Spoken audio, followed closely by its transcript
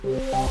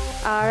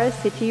Ara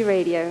City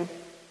Radio.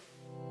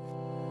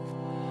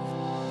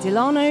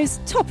 Delano's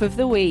Top of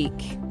the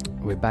Week.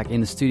 We're back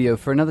in the studio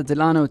for another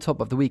Delano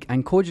Top of the Week,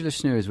 and Cordula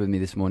Schnur is with me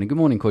this morning. Good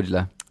morning,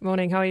 Cordula.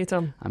 Morning, how are you,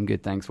 Tom? I'm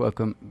good, thanks.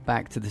 Welcome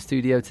back to the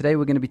studio. Today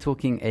we're going to be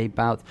talking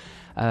about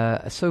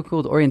a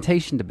so-called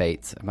orientation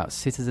debate about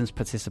citizens'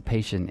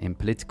 participation in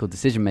political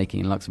decision-making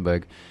in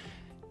Luxembourg.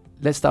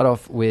 Let's start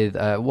off with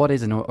what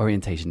is an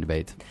orientation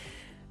debate?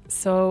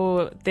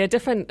 So there are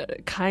different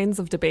kinds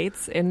of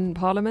debates in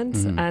Parliament,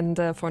 and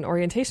for an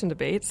orientation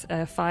debate,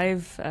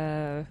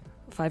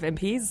 five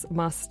MPs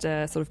must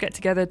sort of get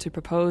together to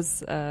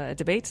propose a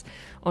debate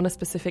on a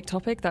specific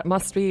topic that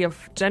must be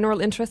of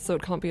general interest, so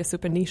it can't be a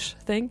super niche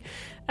thing.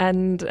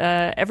 And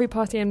every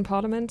party in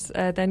Parliament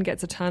then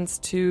gets a chance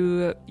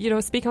to,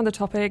 speak on the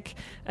topic.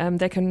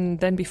 There can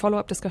then be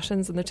follow-up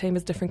discussions in the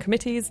Chamber's different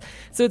committees.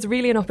 So it's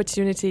really an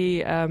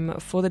opportunity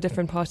for the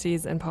different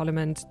parties in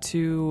Parliament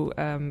to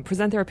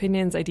present their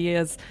opinions,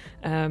 ideas,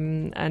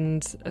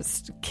 and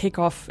kick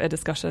off a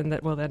discussion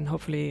that will then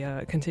hopefully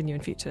continue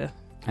in future.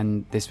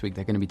 And this week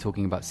they're going to be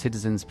talking about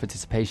citizens'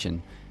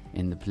 participation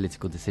in the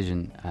political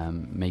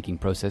decision-making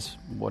process.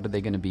 What are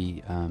they going to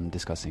be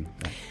discussing?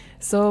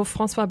 So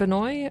François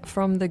Benoit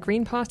from the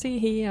Green Party,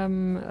 he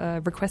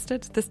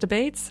requested this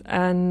debate,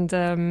 and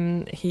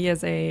he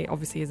is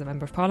obviously a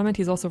member of Parliament.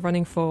 He's also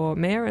running for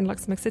mayor in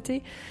Luxembourg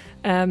City.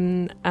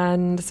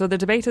 And so the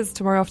debate is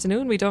tomorrow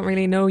afternoon. We don't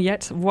really know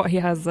yet what he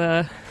has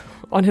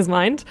on his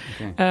mind.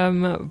 Okay.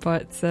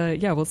 But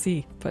we'll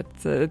see. But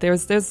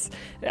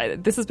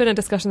this has been a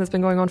discussion that's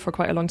been going on for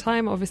quite a long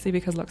time, obviously,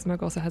 because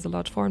Luxembourg also has a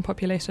large foreign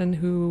population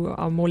who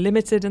are more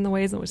limited in the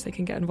ways in which they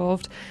can get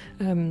involved.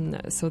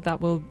 So that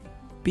will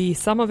be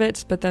some of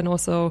it, but then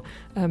also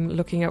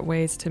looking at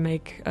ways to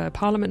make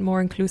Parliament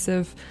more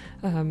inclusive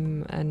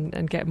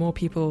and get more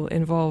people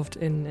involved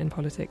in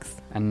politics.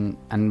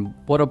 And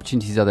what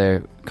opportunities are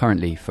there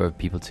currently for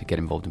people to get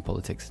involved in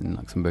politics in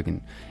Luxembourg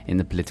and in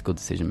the political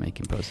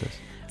decision-making process?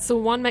 So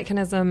one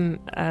mechanism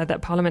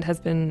that Parliament has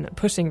been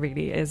pushing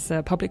really is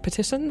public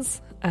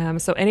petitions.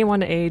 So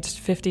anyone aged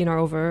 15 or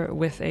over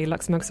with a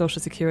Luxembourg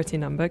Social Security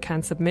number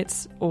can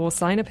submit or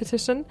sign a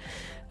petition.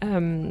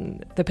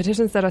 The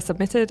petitions that are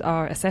submitted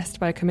are assessed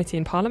by a committee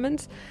in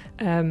Parliament,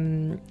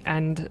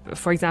 and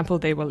for example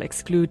they will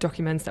exclude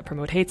documents that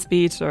promote hate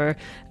speech or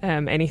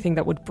anything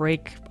that would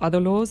break other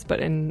laws,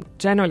 but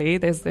generally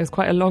there's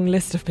quite a long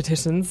list of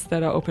petitions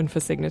that are open for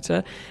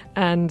signature,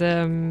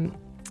 and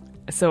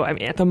so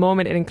at the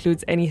moment it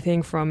includes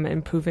anything from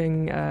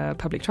improving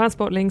public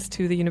transport links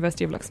to the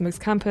University of Luxembourg's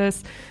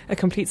campus, a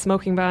complete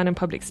smoking ban in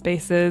public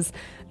spaces,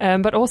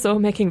 but also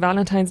making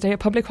Valentine's Day a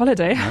public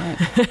holiday.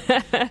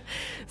 Right.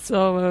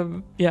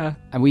 So, yeah.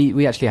 And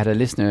we actually had a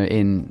listener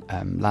in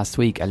last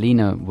week.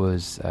 Alina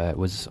was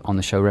on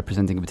the show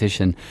representing a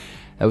petition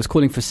that was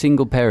calling for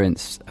single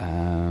parents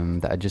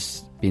that had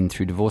just been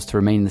through divorce to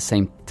remain in the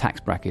same tax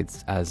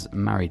brackets as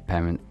married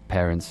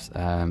parents.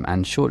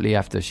 And shortly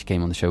after she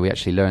came on the show, we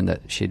actually learned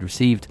that she had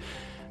received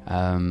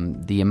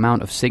the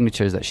amount of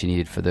signatures that she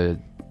needed for the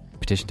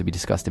petition to be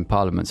discussed in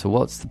Parliament. So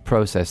what's the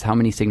process? How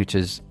many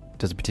signatures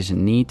does a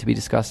petition need to be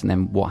discussed? And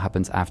then what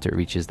happens after it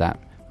reaches that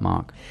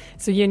mark?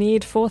 So you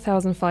need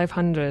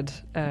 4,500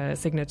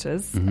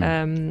 signatures,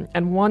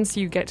 and once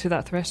you get to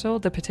that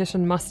threshold, the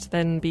petition must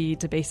then be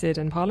debated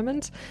in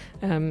Parliament.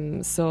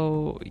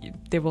 So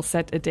they will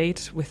set a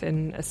date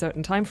within a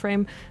certain time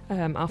frame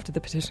after the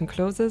petition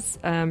closes,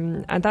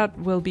 and that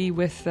will be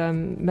with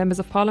members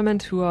of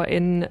Parliament who are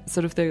in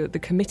sort of the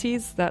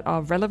committees that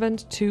are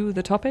relevant to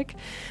the topic,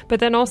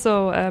 but then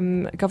also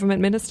government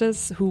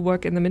ministers who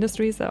work in the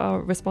ministries that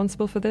are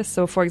responsible for this.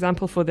 So for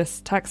example, for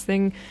this tax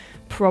thing,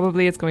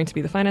 probably it's going to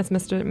be the finance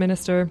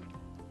minister.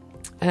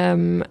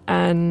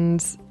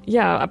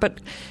 But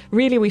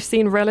really we've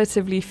seen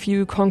relatively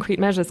few concrete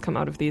measures come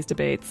out of these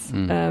debates.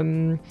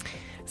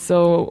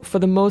 So for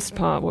the most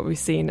part, what we've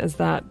seen is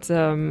that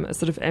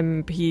sort of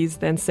MPs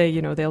then say,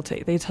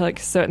 they take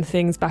certain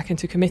things back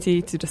into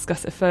committee to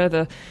discuss it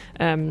further.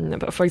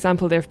 But for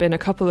example, there have been a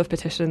couple of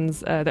petitions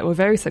that were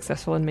very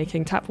successful in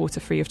making tap water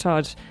free of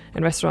charge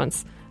in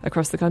restaurants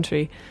across the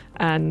country.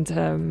 And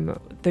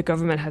the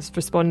government has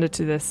responded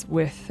to this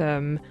with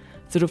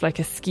sort of like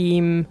a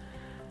scheme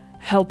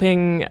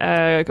helping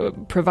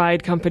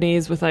provide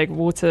companies with like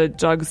water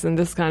jugs and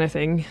this kind of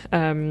thing,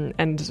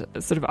 and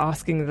sort of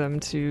asking them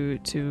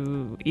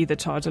to either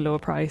charge a lower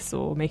price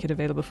or make it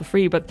available for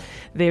free. But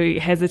they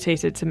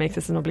hesitated to make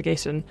this an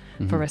obligation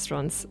for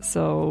restaurants.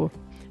 So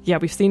yeah,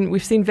 we've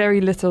seen very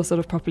little sort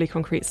of properly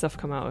concrete stuff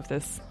come out of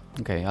this.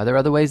 Okay, are there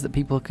other ways that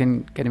people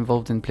can get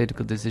involved in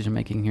political decision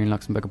making here in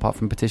Luxembourg apart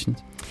from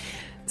petitions?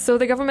 So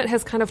the government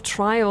has kind of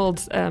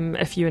trialled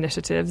a few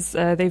initiatives.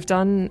 They've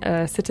done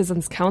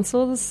citizens'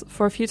 councils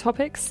for a few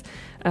topics.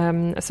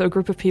 So a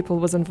group of people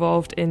was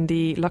involved in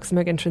the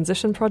Luxembourg in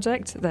Transition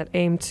project that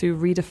aimed to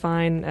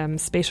redefine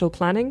spatial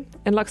planning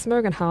in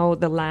Luxembourg and how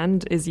the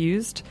land is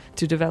used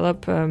to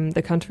develop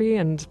the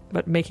country,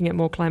 but making it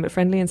more climate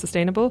friendly and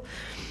sustainable.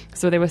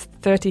 So there were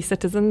 30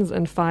 citizens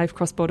and 5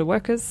 cross-border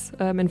workers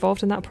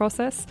involved in that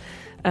process.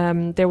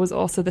 There was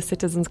also the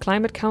Citizens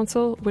Climate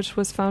Council, which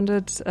was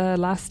founded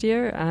last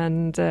year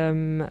and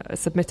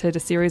submitted a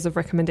series of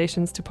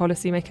recommendations to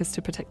policymakers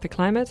to protect the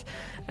climate.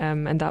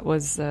 And that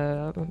was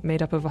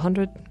made up of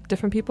 100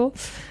 different people.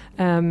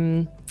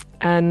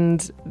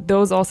 And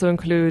those also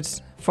include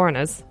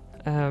foreigners.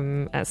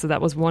 So that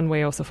was one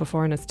way also for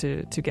foreigners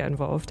to get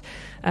involved.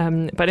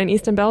 But in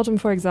Eastern Belgium,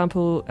 for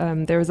example,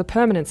 there is a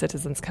permanent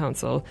citizens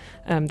council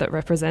that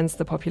represents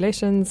the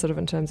population, sort of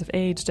in terms of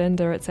age,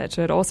 gender,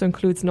 etc. It also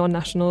includes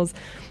non-nationals,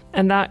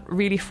 and that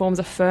really forms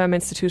a firm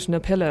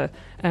institutional pillar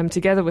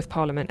together with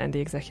Parliament and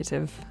the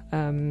executive.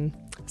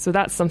 So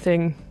that's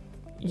something,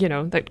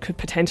 that could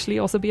potentially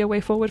also be a way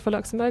forward for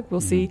Luxembourg.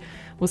 We'll see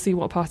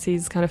what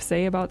parties kind of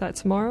say about that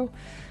tomorrow.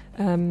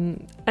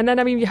 And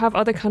then, you have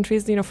other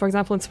countries, for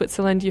example, in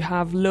Switzerland, you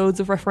have loads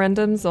of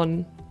referendums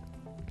on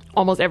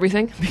almost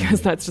everything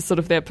because that's just sort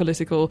of their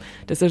political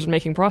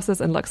decision-making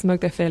process. In Luxembourg,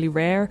 they're fairly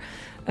rare.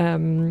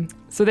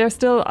 So there are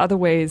still other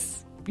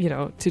ways,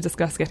 to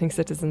discuss getting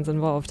citizens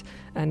involved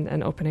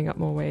and opening up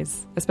more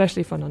ways,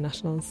 especially for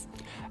non-nationals.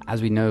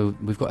 As we know,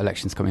 we've got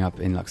elections coming up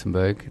in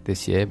Luxembourg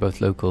this year, both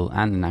local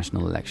and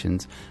national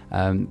elections.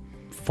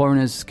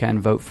 Foreigners can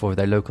vote for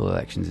their local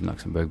elections in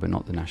Luxembourg, but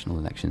not the national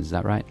elections. Is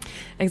that right?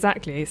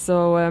 Exactly.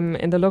 So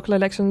in the local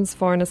elections,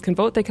 foreigners can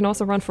vote. They can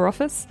also run for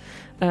office.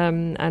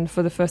 And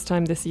for the first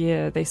time this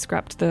year, they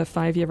scrapped the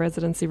 5-year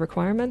residency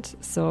requirement.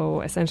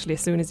 So essentially,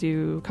 as soon as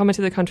you come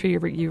into the country,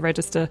 you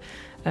register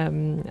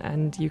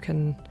and you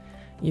can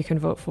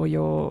vote for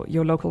your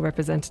local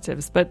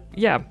representatives. But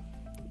yeah,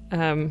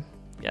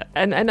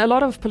 and a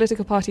lot of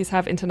political parties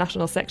have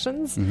international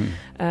sections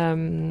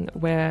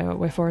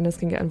where foreigners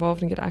can get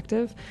involved and get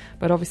active.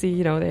 But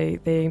obviously,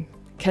 they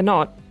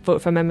cannot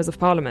vote for members of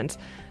parliament.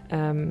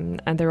 And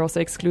they're also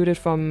excluded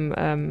from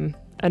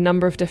a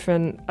number of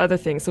different other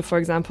things. So, for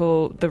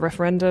example, the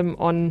referendum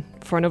on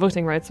foreigner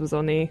voting rights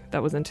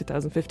that was in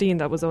 2015,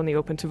 that was only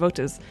open to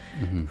voters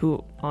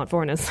who aren't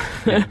foreigners.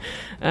 Yeah.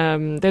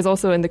 There's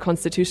also in the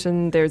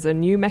constitution, there's a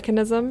new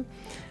mechanism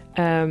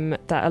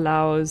that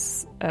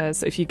allows,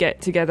 so if you get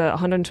together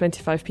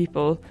 125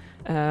 people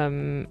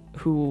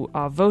who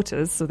are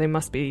voters, so they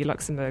must be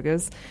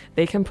Luxembourgers,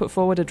 they can put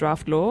forward a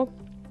draft law.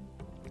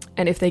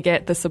 And if they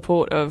get the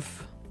support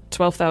of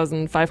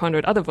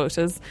 12,500 other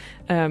voters,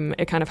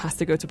 it kind of has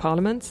to go to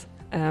Parliament.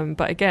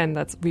 But again,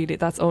 that's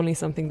only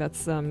something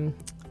that's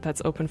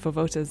open for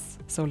voters,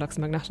 so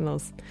Luxembourg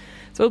nationals.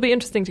 So it'll be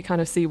interesting to kind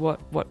of see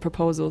what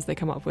proposals they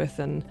come up with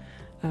and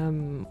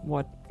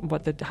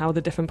how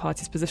the different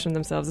parties position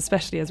themselves,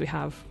 especially as we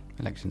have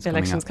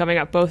elections coming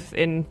up, both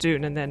in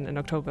June and then in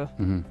October.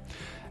 Mm-hmm.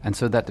 And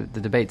so the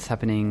debate's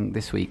happening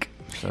this week.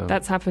 So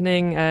that's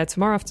happening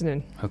tomorrow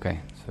afternoon. Okay,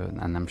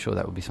 and I'm sure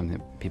that will be something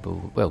that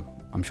people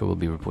I'm sure we'll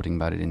be reporting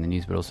about it in the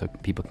news, but also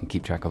people can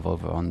keep track of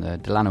over on the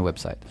Delano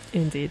website.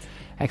 Indeed.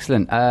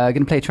 Excellent. Going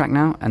to play a track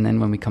now, and then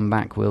when we come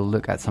back, we'll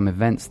look at some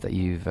events that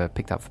you've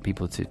picked up for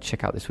people to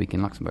check out this week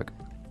in Luxembourg.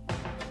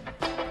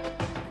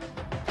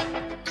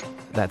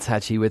 That's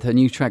Hachi with her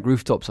new track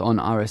Rooftops on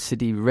RS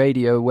City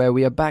Radio, where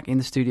we are back in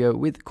the studio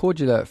with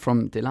Cordula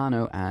from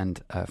Delano.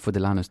 And for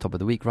Delano's Top of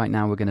the Week, right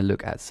now we're going to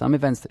look at some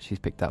events that she's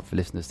picked up for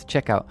listeners to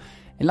check out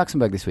in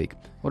Luxembourg this week.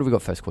 What have we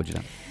got first,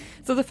 Cordula?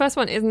 So the first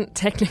one isn't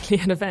technically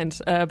an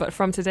event, but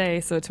from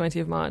today, so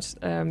 20th of March,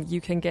 you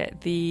can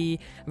get the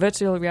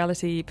virtual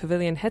reality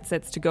pavilion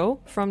headsets to go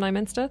from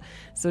Nyminster.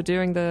 So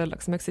during the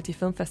Luxembourg City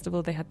Film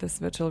Festival, they had this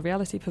virtual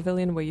reality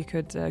pavilion where you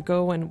could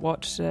go and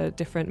watch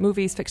different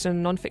movies,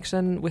 fiction,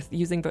 non-fiction, with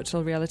using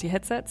virtual reality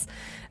headsets.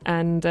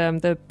 And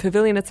the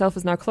pavilion itself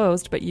is now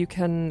closed, but you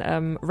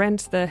can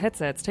rent the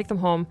headsets, take them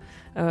home,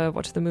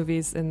 watch the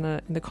movies in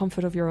the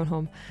comfort of your own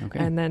home,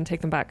 and then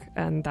take them back.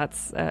 And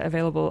that's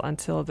available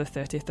until the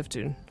 30th of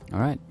June. All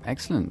right,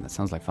 excellent. That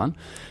sounds like fun.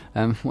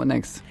 What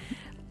next?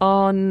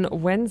 On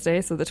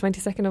Wednesday, so the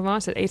 22nd of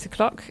March at 8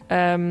 o'clock,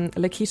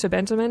 Lakeisha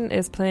Benjamin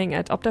is playing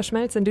at Op der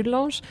Schmelz in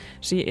Dudelange.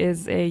 She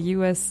is a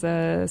US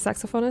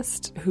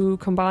saxophonist who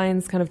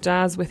combines kind of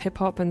jazz with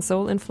hip-hop and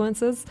soul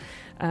influences.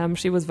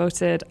 She was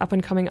voted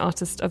Up-and-Coming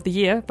Artist of the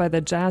Year by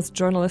the Jazz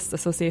Journalists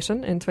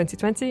Association in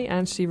 2020,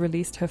 and she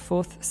released her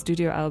 4th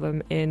studio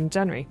album in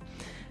January.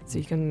 So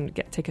you can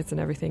get tickets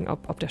and everything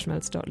up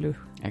opderschmelz.lu.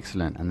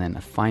 Excellent. And then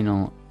a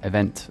final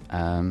event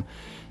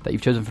that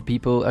you've chosen for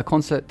people, a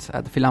concert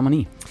at the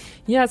Philharmonie.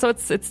 Yeah, so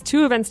it's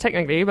two events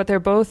technically, but they're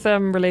both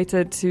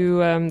related to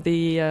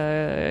the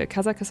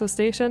Kazakh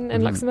Association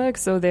in Luxembourg.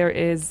 So there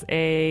is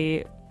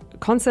a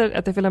concert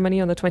at the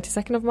Philharmonie on the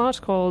 22nd of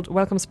March called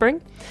Welcome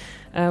Spring.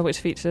 which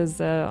features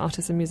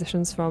artists and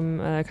musicians from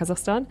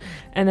Kazakhstan.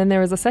 And then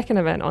there is a second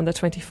event on the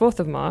 24th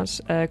of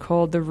March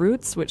called The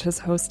Roots, which is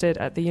hosted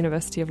at the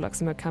University of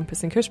Luxembourg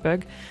campus in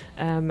Kirchberg.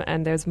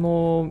 And there's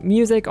more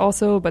music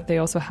also, but they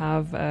also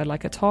have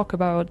like a talk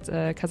about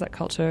Kazakh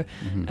culture,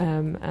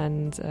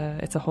 and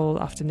it's a whole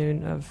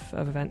afternoon of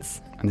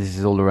events. And this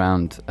is all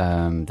around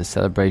the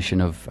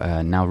celebration of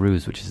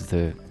Nowruz, which is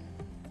the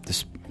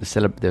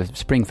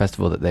spring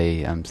festival that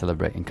they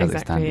celebrate in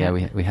Kazakhstan. Exactly,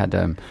 yeah. We had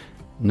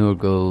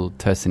Nurgul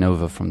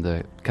Tursinova from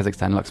the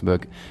Kazakhstan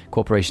Luxembourg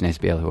Corporation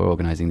SBL, who are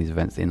organising these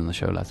events, in on the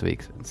show last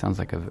week. So it sounds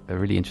like a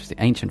really interesting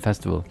ancient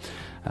festival.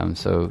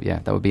 So yeah,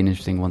 that would be an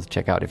interesting one to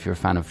check out if you're a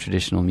fan of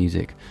traditional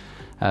music.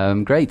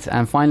 Great.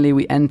 And finally,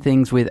 we end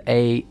things with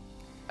a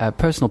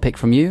personal pick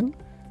from you.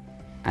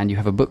 And you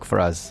have a book for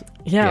us.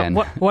 Yeah,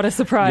 what a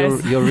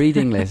surprise. Your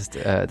reading list,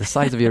 the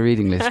size of your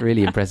reading list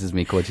really impresses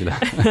me, Cordula.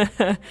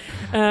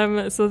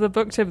 So the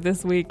book tip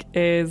this week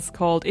is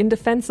called In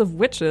Defense of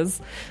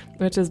Witches,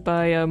 which is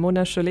by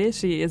Mona Chollet.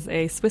 She is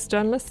a Swiss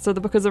journalist. So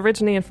the book is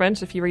originally in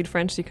French. If you read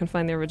French, you can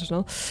find the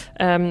original.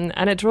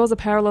 And it draws a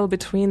parallel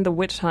between the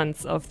witch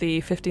hunts of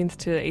the 15th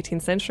to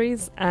 18th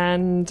centuries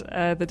and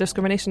the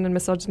discrimination and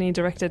misogyny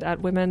directed at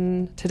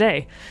women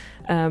today.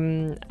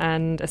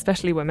 And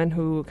especially women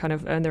who kind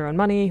of earn their own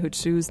money, who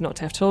choose not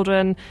to have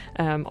children,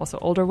 also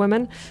older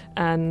women.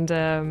 And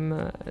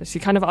she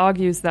kind of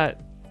argues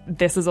that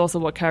this is also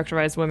what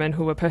characterized women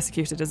who were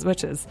persecuted as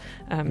witches,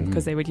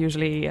 because they would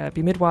usually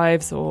be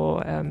midwives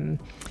or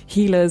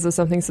healers or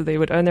something, so they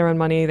would earn their own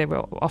money. They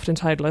were often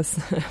childless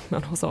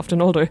and also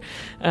often older.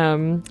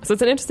 So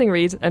it's an interesting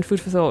read and food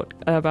for thought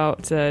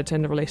about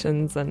gender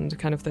relations and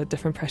kind of the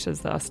different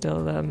pressures that are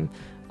still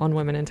on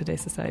women in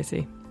today's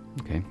society.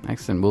 Okay,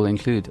 excellent. We'll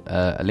include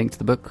a link to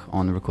the book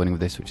on the recording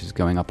of this, which is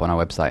going up on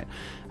our website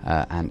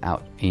and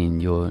out in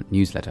your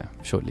newsletter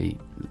shortly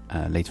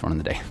later on in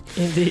the day.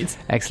 Indeed.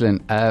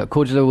 Excellent.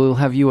 Cordula, we'll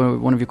have you or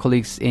one of your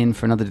colleagues in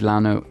for another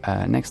Delano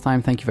next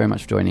time. Thank you very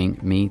much for joining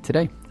me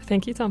today.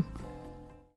 Thank you, Tom.